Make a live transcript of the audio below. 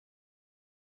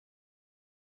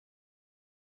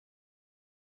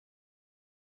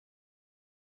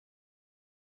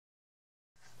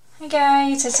Hey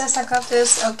guys, it's just I got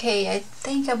this. Okay, I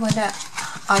think I'm gonna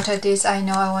alter this. I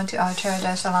know I want to alter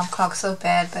the alarm clock so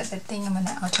bad, but I think I'm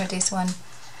gonna alter this one.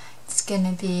 It's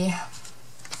gonna be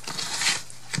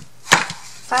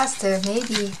faster,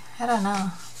 maybe. I don't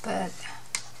know. But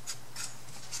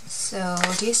so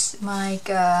this my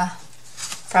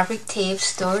fabric tape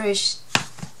storage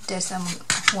that I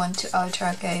want to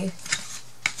alter, guys.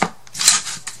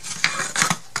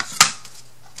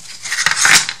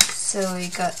 So we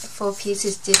got 4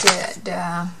 pieces. This is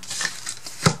the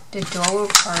door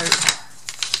part.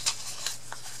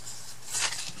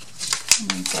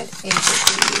 And you got 8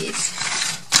 of these.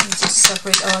 And just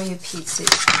separate all your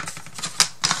pieces.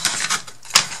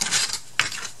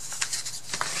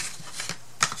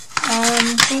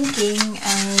 I'm thinking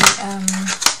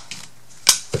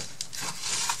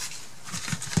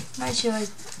not sure.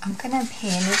 I'm gonna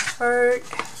paint it first,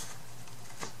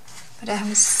 but I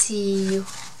haven't see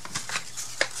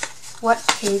what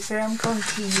paper I'm going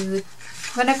to use.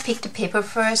 I'm gonna pick the paper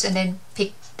first and then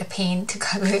pick the paint to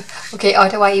color. Okay,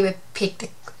 otherwise you would pick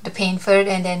the paint first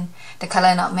and then the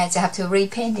color not match. I have to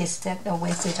repaint this. That's a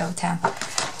waste of time.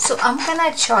 So I'm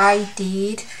gonna try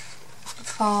this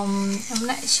from, I'm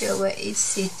not sure where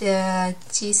is it,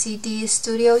 GCD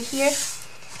studio here.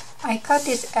 I got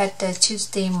this at the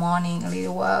Tuesday morning a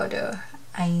little while ago.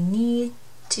 I need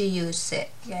to use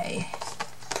it, guys.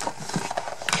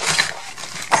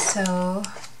 So,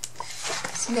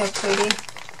 isn't that pretty?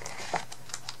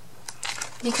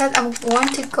 Because I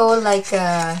want to go like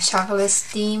a chocolate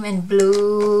steam and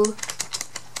blue.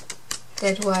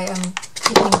 That's why I'm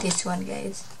picking this one,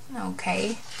 guys.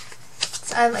 Okay.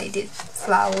 So I like the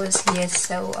flowers here,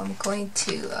 so I'm going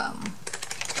to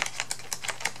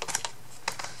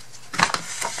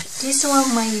this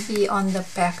one might be on the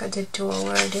back of the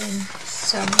drawer, then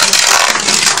some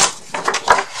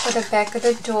for the back of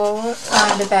the drawer,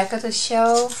 on the back of the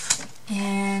shelf,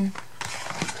 and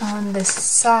on the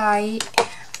side.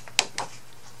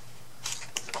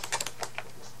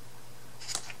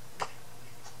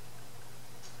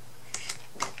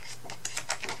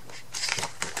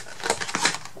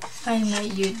 I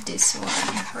might use this one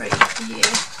right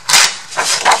here.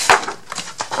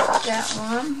 That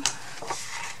one.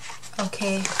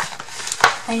 Okay.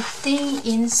 I think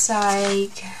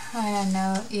inside, I don't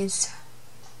know, is,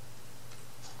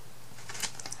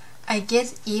 I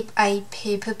guess if I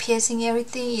paper piercing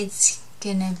everything, it's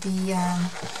gonna be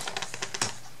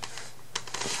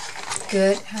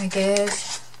good, I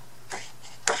guess.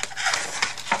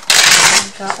 I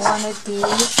got one of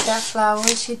these. That flower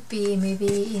should be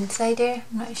maybe inside there,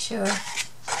 I'm not sure.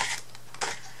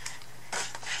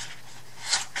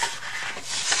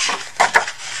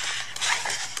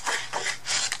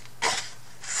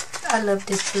 I love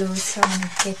this blue, so I'm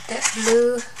gonna get that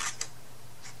blue.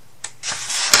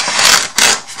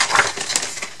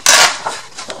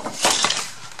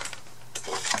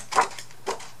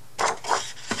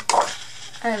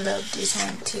 I love this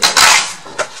one too.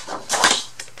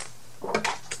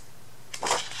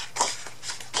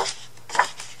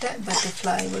 That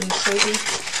butterfly really pretty.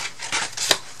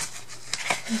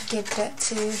 Get that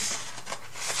too.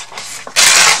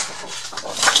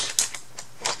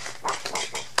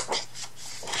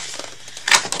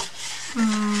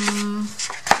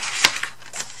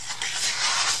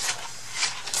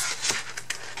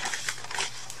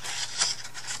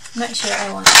 Not sure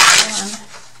I want that one,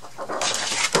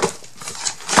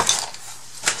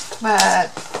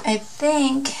 but I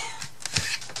think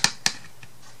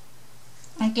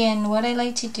again what I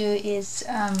like to do is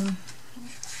I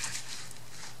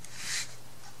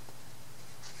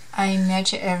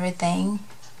measure everything,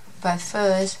 but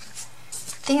first I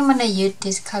think I'm gonna use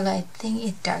this color. I think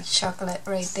it's dark chocolate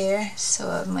right there,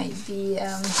 so it might be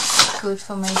good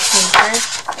for my paper.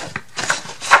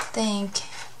 I think,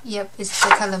 yep, it's the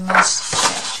color match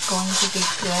that's going to be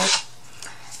good.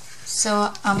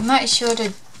 So I'm not sure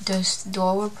that this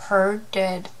door part,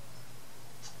 that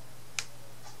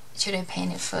should I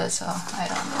paint it first, or I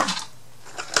don't know.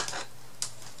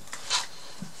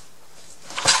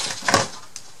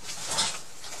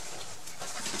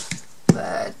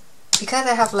 But because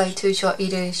I have like 2 choices,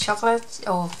 either chocolate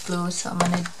or blue, so I'm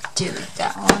gonna do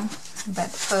that one. But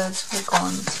first we're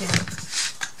going to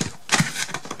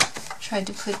try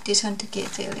to put this one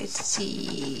together. Let's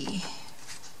see.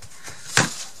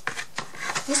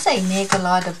 This I make a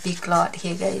lot of big lot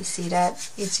here, guys. See that?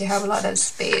 It should have a lot of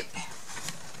space.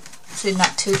 So it's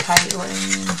not too tight, what I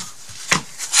mean.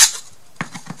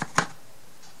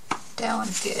 That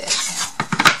one's good.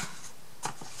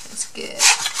 That's good.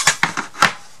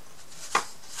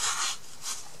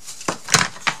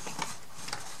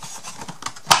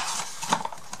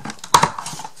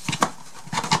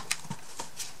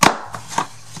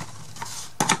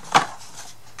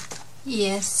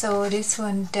 Yes, so this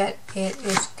one, that it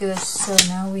is good. So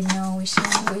now we know which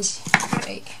one which,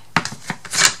 right?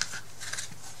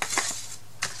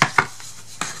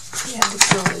 We have to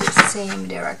go the same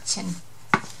direction.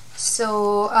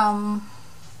 So I'm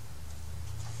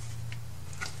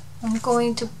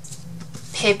going to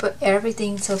paper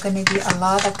everything, so gonna be a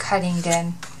lot of cutting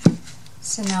then.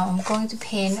 So now I'm going to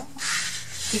paint,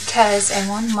 because I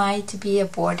want mine to be a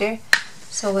border,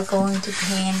 so we're going to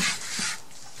paint.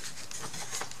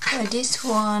 This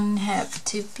one have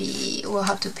to be, we'll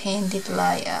have to paint it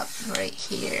line up right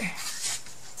here.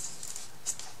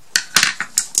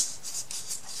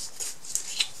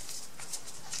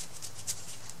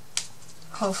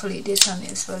 Hopefully this one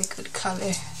is very good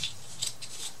color.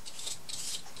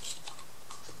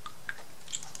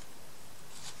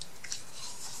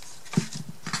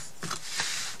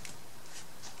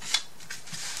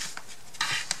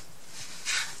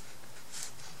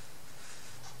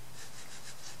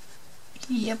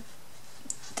 Yep,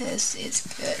 this is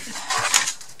good.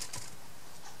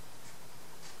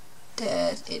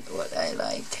 That is what I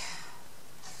like.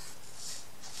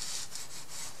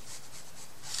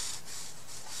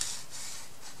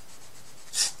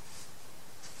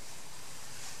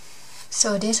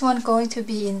 So this one going to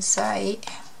be inside.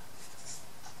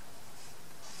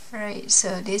 Right,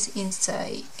 so this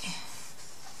inside.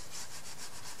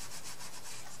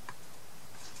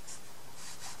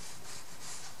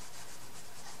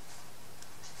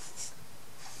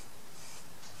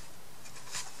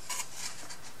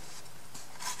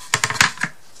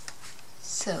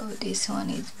 So this one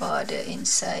is border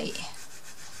inside.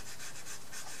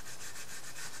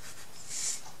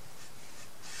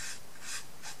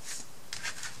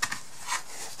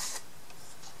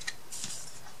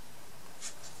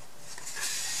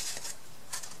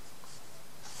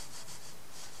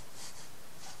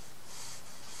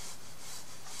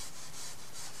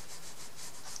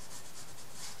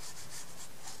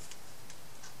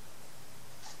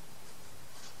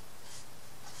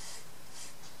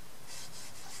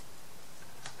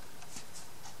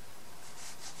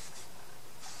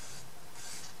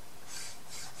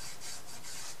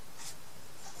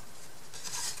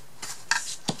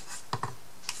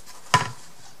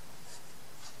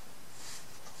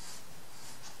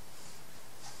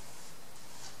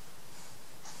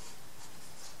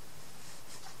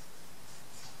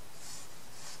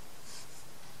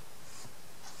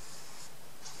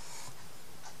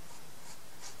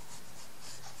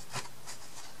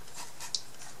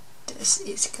 This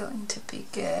is going to be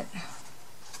good.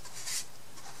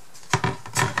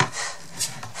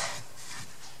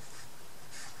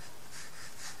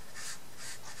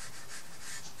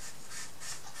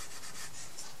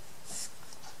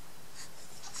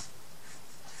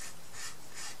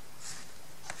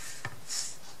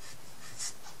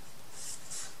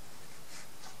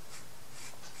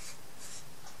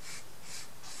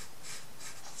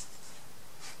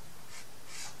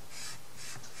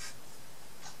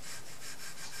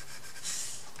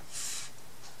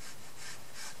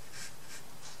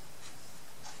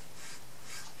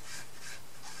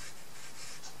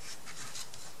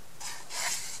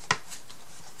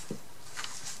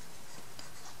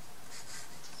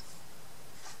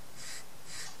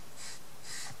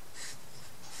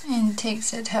 In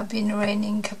Texas it have been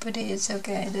raining a couple days.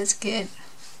 Okay, that's good.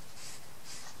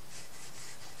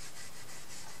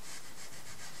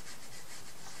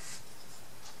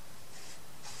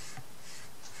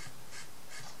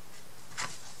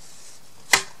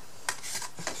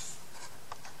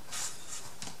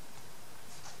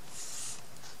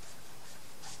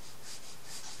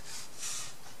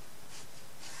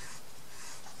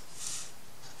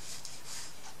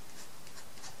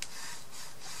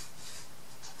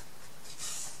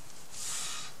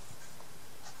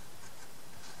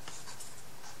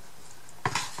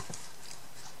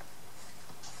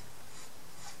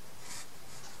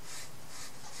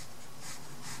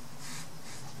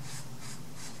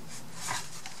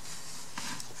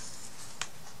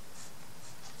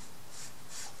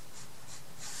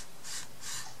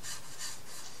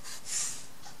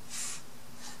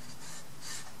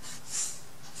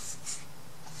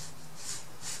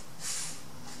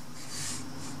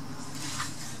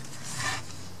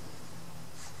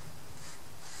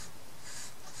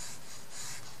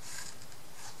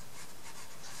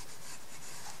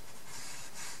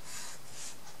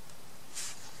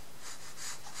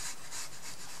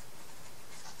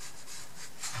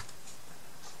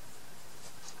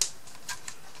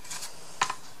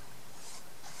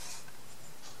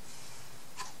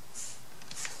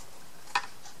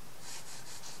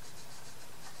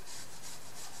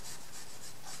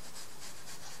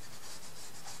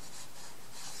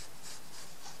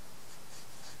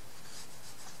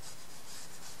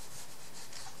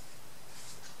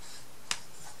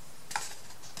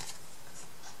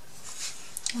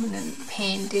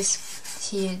 paint this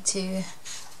here too,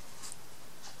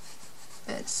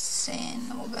 but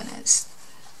then we're gonna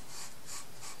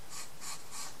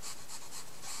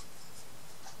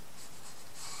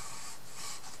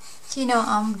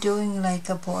I'm doing like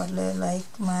a border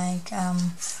like my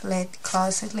flat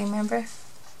closet, remember?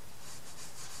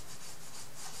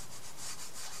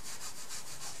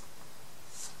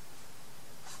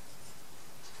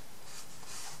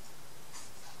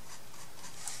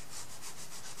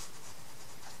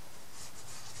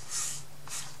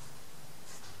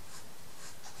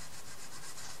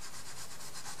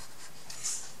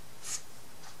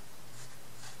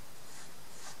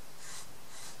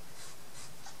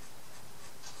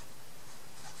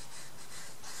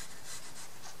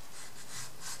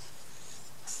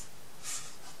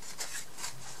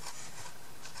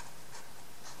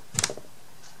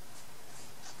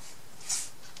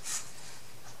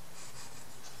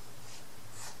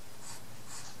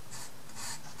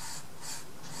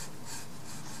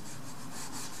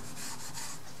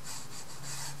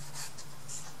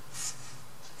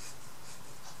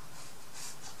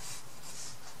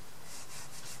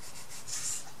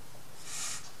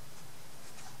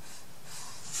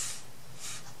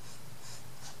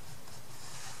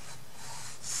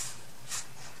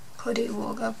 Cody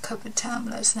woke up a couple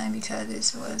times last night because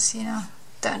this was,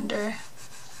 thunder.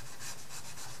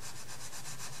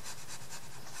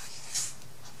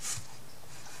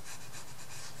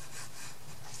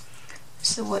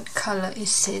 So what color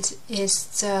is it?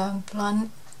 It's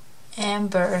blonde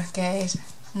amber, guys.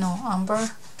 No, amber,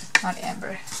 not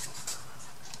amber.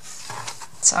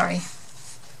 Sorry.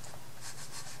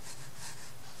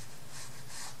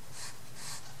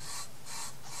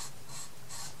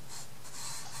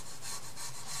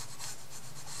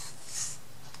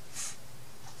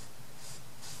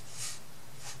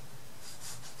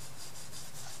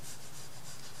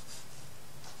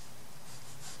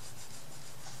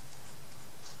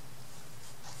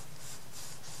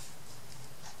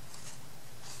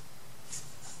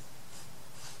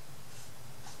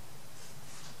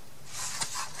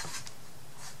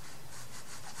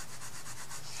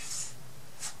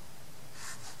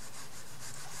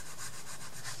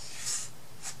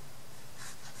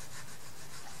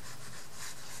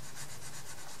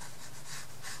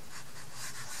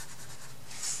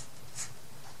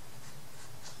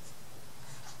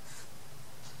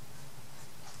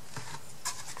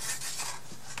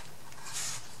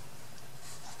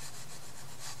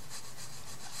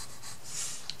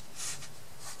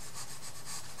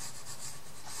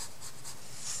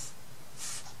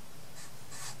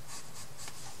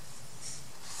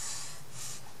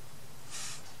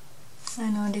 I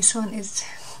know this one is,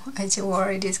 I just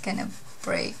worried it's gonna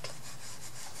break.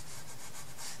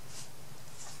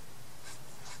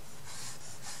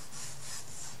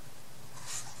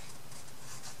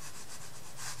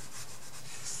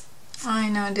 I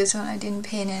know this one I didn't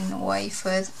paint in white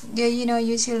first. Yeah,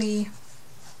 usually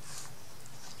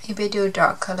if I do a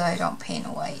dark color I don't paint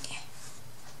white.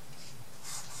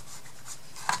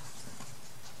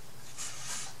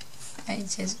 I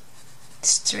just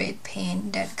straight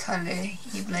paint that color.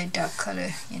 If like dark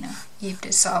color, if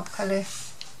the soft color,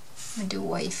 I do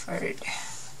white first.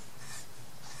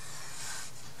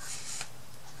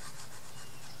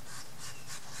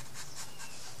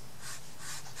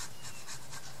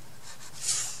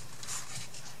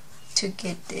 To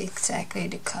get exactly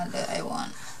the color I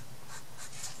want.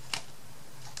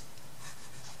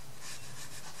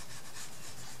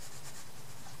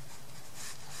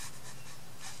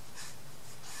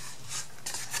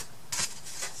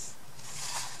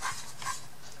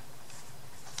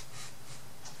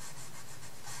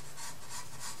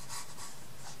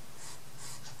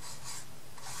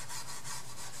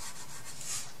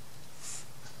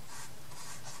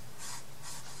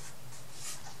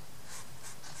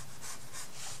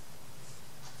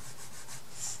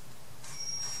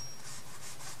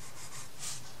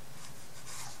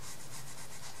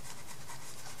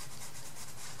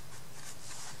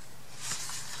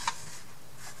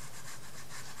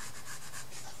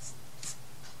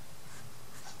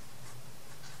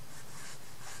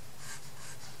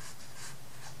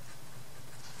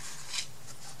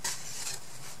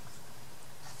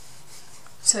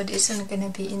 So this one gonna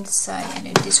be inside and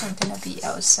then this one gonna be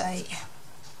outside.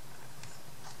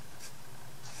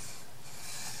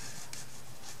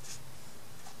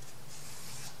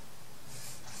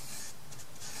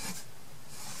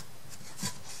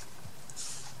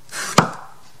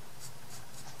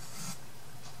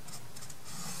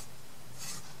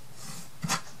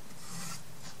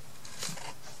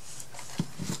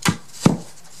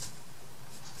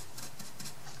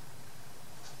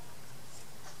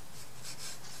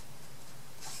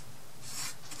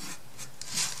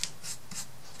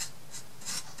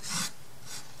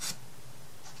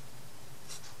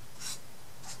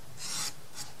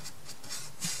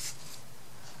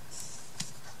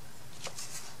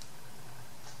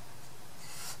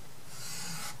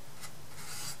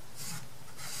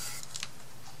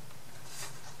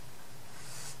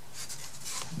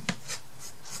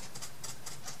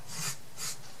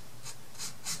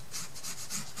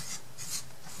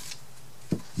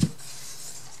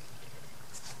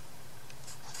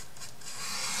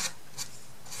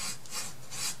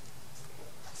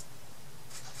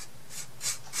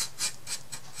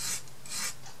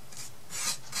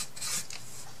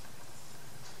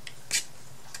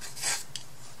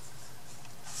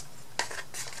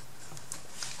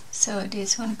 So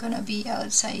this one gonna be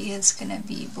outside, it's gonna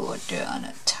be border on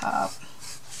the top.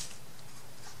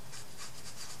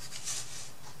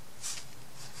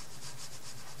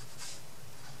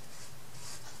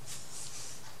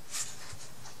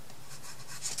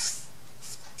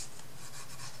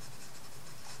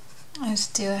 I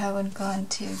still haven't gone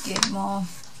to get more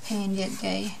paint yet,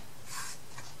 guys.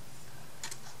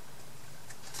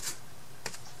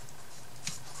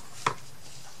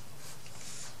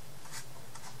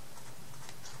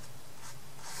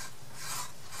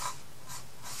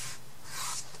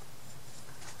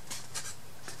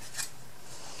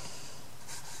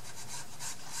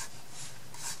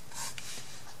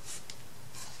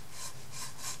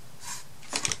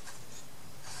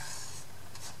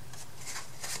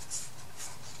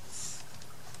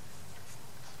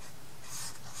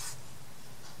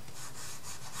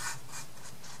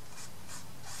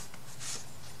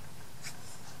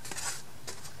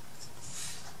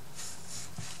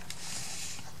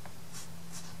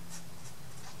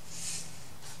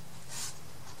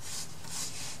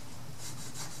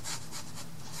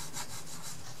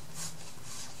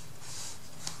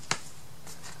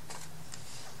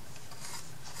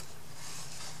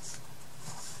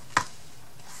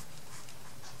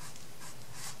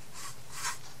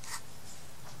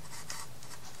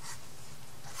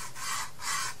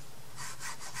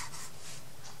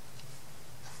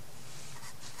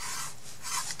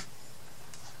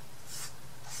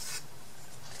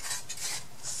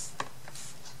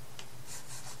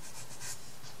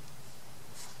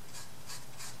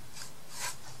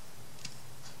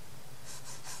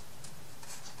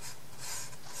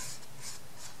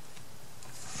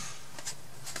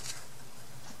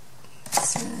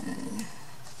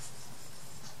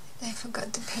 I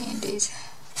forgot to paint this.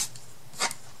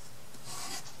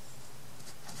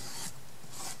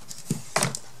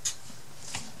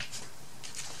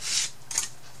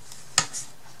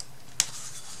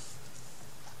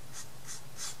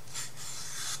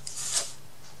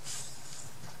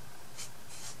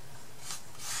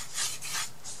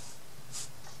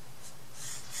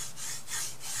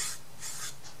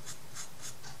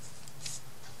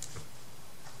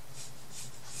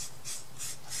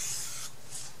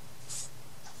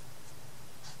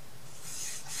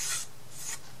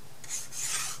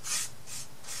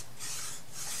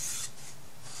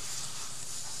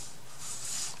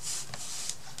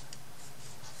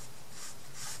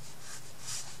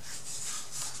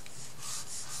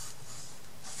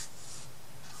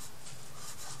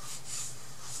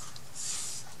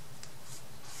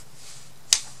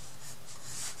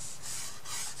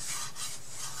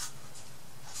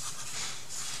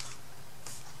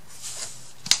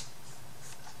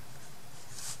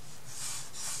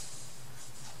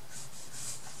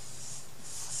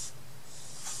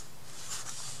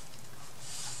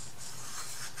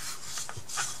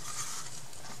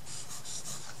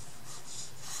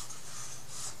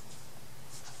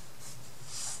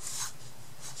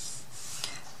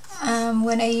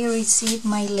 When I receive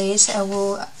my lace, I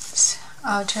will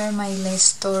alter my lace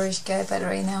storage guide, but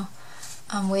right now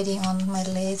I'm waiting on my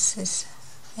laces.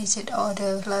 I did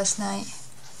order last night.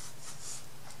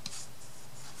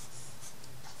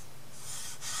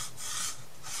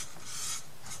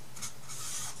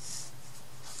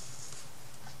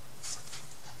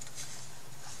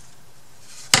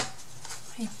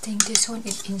 I think this one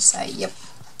is inside, yep.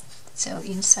 So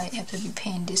inside have to be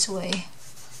painted this way.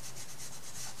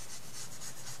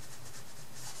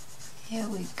 Here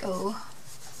we go.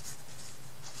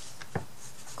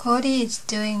 Cody is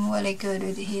doing really good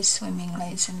with his swimming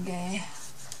lesson, guys.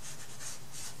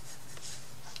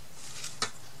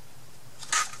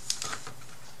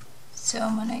 So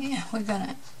we're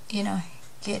gonna,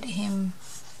 get him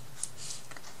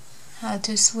how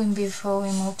to swim before we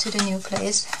move to the new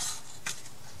place,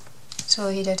 so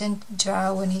he doesn't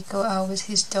drown when he go out with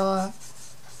his dog.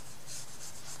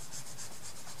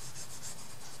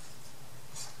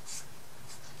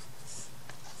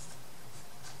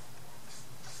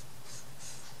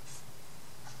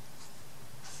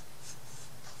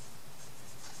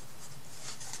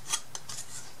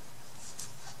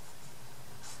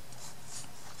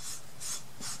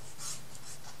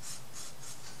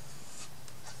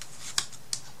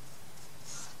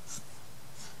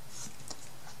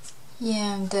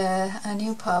 Yeah, the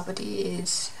new property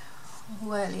is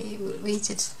really, we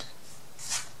just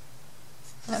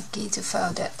lucky to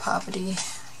find that property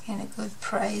in a good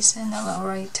price and at the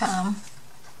right time.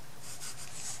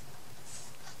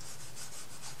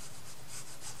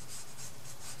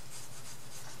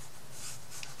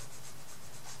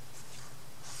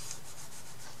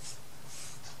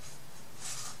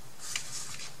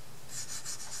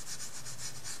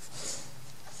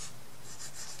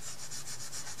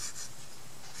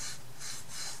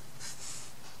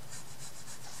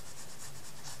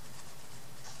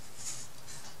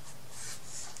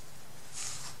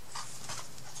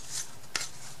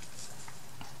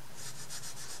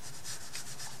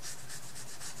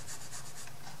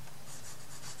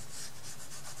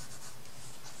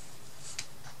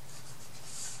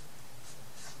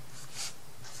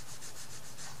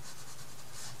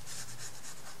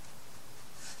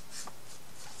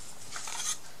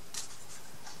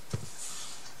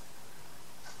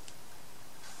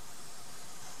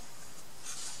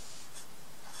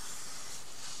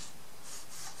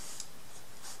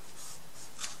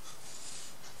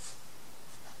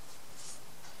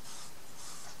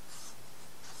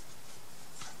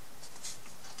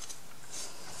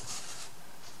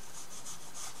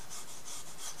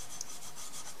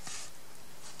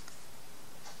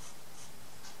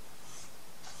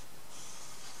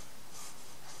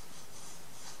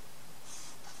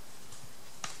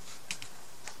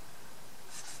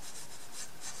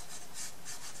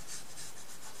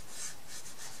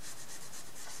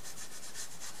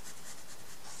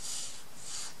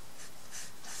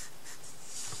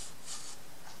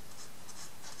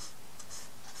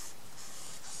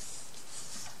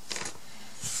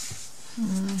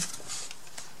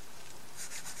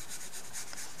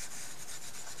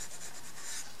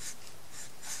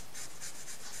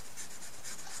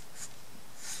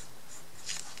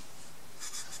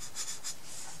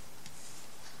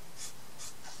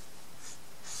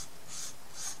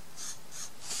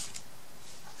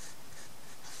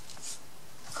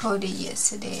 Cody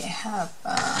yesterday. I have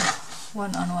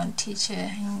one-on-one teacher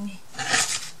and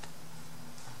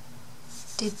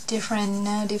did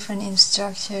different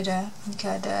instructor.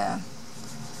 Got the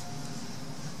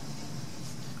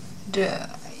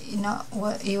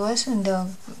what it wasn't the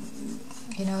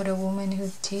woman who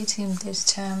teach him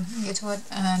this time. It was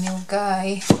a new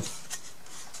guy,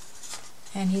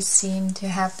 and he seemed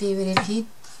happy with it.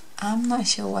 I'm not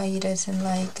sure why he doesn't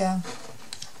like the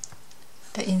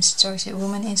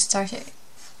woman instructor.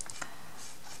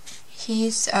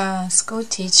 His school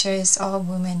teacher is all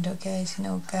women, though, guys,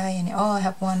 no guy, and all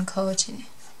have one coach.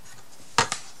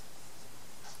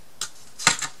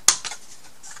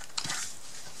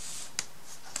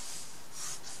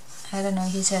 I don't know,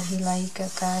 he said he like a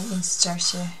guy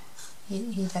instructor.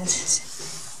 He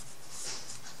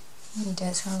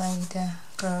doesn't like the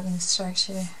girl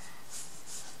instructor.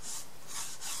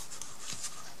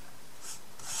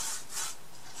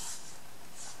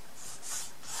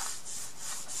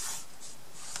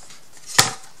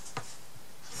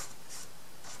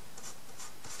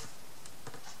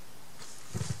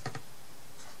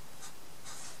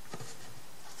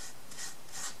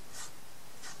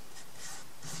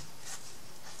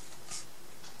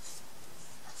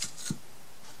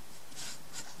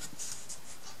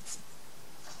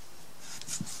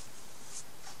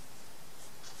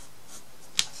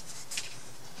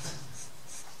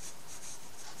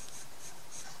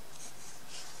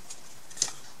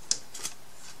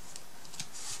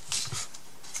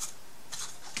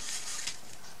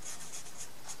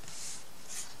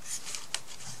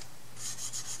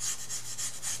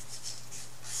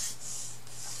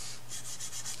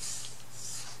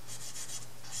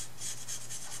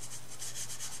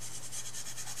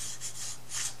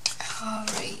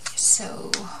 Alright, so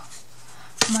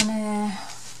I'm gonna,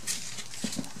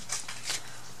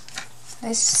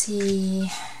 let's see,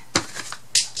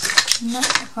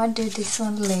 I'll do this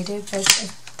one later, but I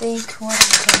think what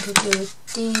I'm going to do with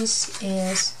this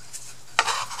is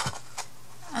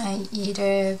I'm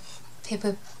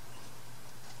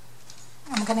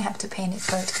gonna have to paint it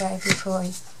first, guys, before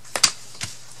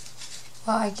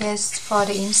well, I guess for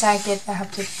the inside bit I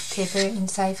have to paper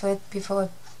inside first before I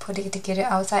put it together.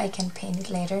 Outside I can paint it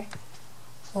later,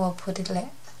 or put it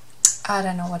I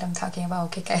don't know what I'm talking about.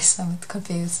 Okay guys, I'm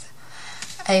confused.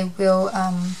 I will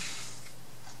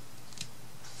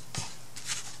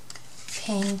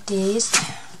paint this,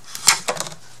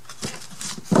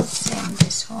 and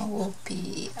this one will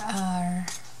be our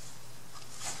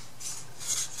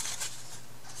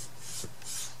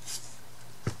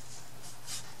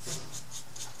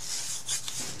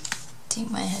I think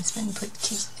my husband put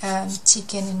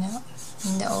chicken in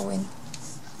the oven.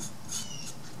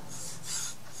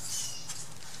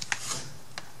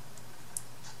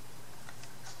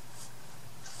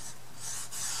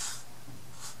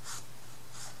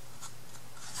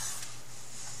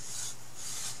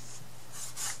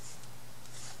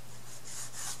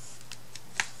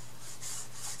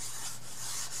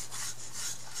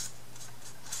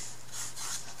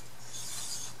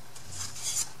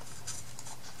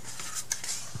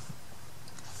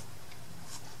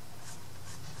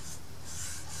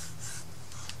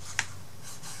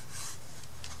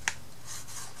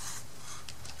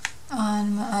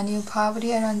 On my new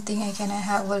property, I don't think I'm gonna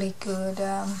have really good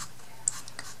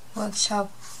workshop.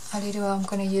 I'm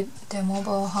gonna use the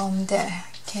mobile home that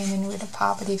came in with the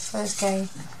property first, guy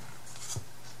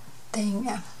thing.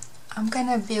 I'm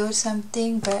gonna build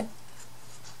something, but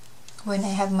when I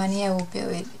have money I will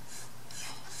build it.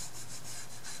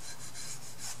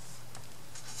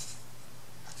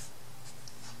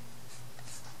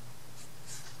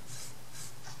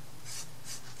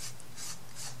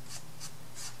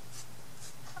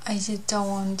 I just don't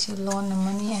want to loan the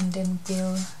money and then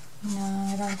build. No,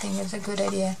 I don't think it's a good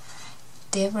idea.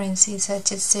 Difference is I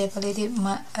just save a little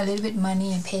bit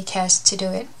money and pay cash to do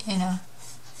it.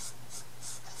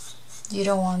 You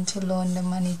don't want to loan the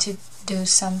money to do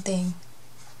something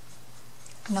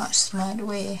not smart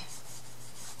way.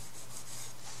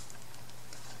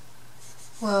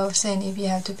 Well, saying if you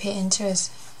have to pay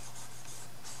interest,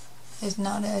 it's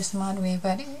not a smart way.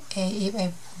 But if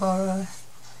I borrow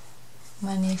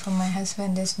money from my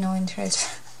husband, there's no interest.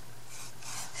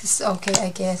 It's okay, I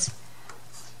guess.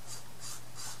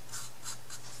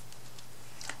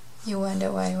 You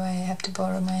wonder why I have to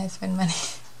borrow my husband money.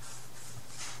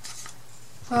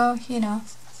 Well,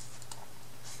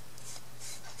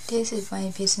 this is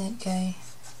my business, guy.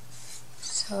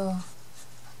 So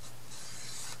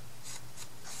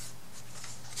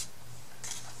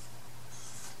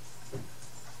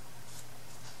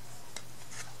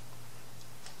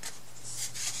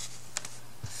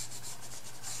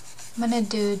I'm gonna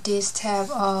do this tab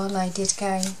all like this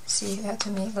guy. See, you have to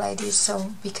make like this,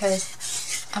 so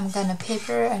because I'm gonna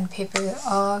paper and paper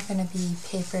all gonna be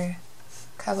paper,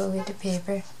 cover with the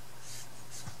paper.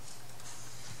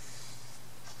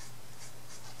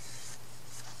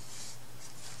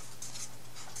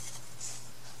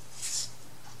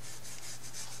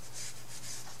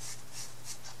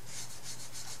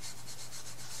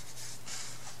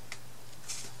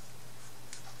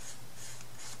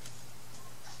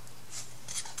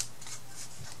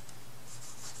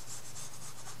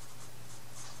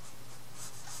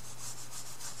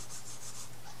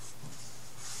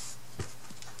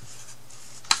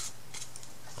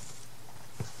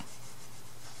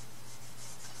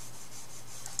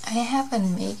 I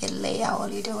haven't made a layout a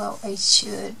little while. I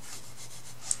should,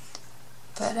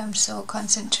 but I'm so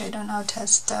concentrated on other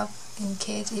stuff in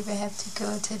case if I have to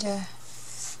go to the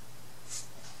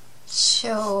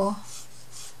show.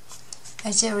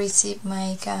 I just received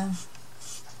my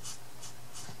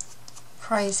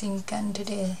pricing gun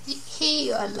today.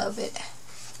 Here, I love it.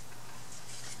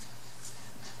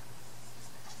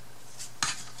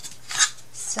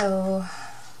 So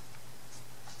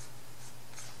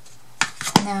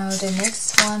now the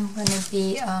next one gonna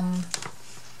be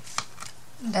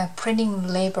the printing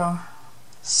label.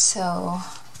 So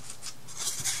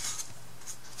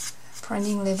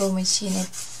printing label machine, I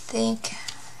think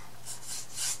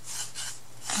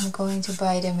I'm going to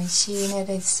buy the machine that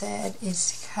I said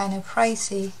is kind of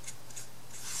pricey,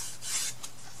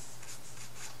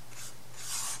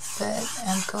 but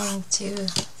I'm going to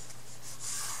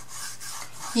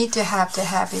need to have the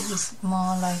habit. Is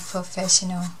more like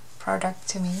professional product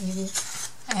to me,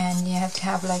 and you have to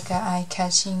have like a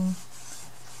eye-catching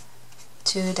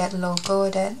to that logo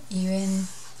that even,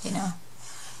 you know,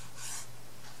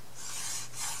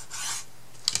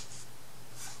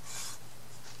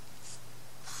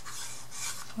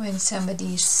 when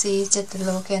somebody sees that the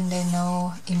logo and they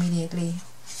know immediately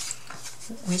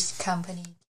which company.